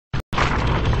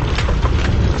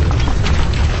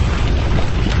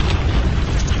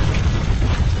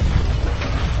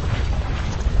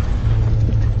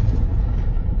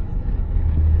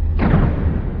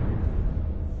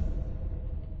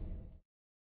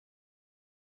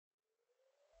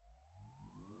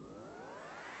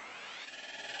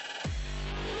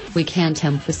We can't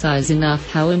emphasize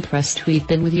enough how impressed we've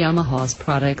been with Yamaha's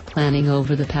product planning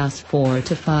over the past 4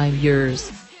 to 5 years.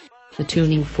 The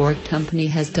tuning fork company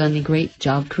has done a great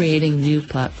job creating new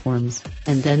platforms,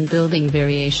 and then building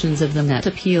variations of them that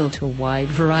appeal to a wide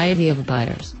variety of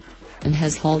buyers, and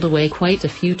has hauled away quite a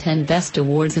few 10 Best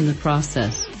awards in the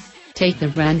process. Take the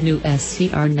brand new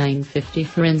SCR950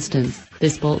 for instance.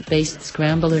 This bolt-based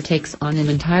scrambler takes on an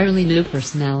entirely new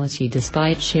personality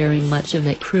despite sharing much of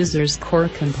that cruiser's core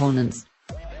components.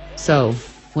 So,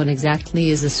 what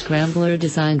exactly is a scrambler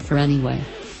designed for anyway?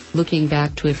 Looking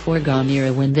back to a foregone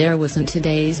era when there wasn't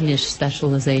today's niche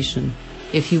specialization.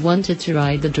 If you wanted to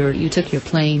ride the dirt, you took your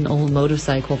plain old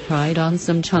motorcycle pride on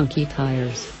some chunky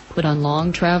tires, put on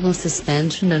long travel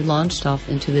suspension and launched off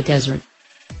into the desert.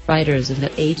 Riders of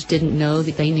that age didn't know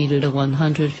that they needed a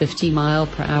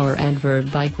 150-mile-per-hour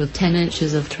advert bike with 10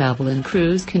 inches of travel and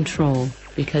cruise control,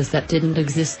 because that didn't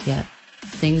exist yet.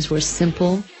 Things were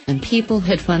simple, and people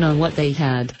had fun on what they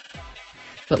had.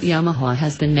 But Yamaha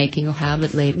has been making a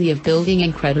habit lately of building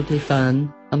incredibly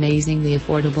fun, amazingly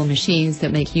affordable machines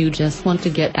that make you just want to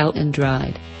get out and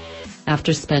ride.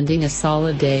 After spending a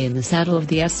solid day in the saddle of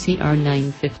the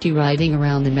SCR950 riding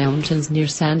around the mountains near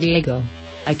San Diego,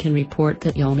 I can report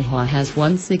that Yamaha has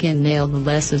once again nailed the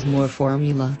less is more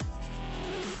formula.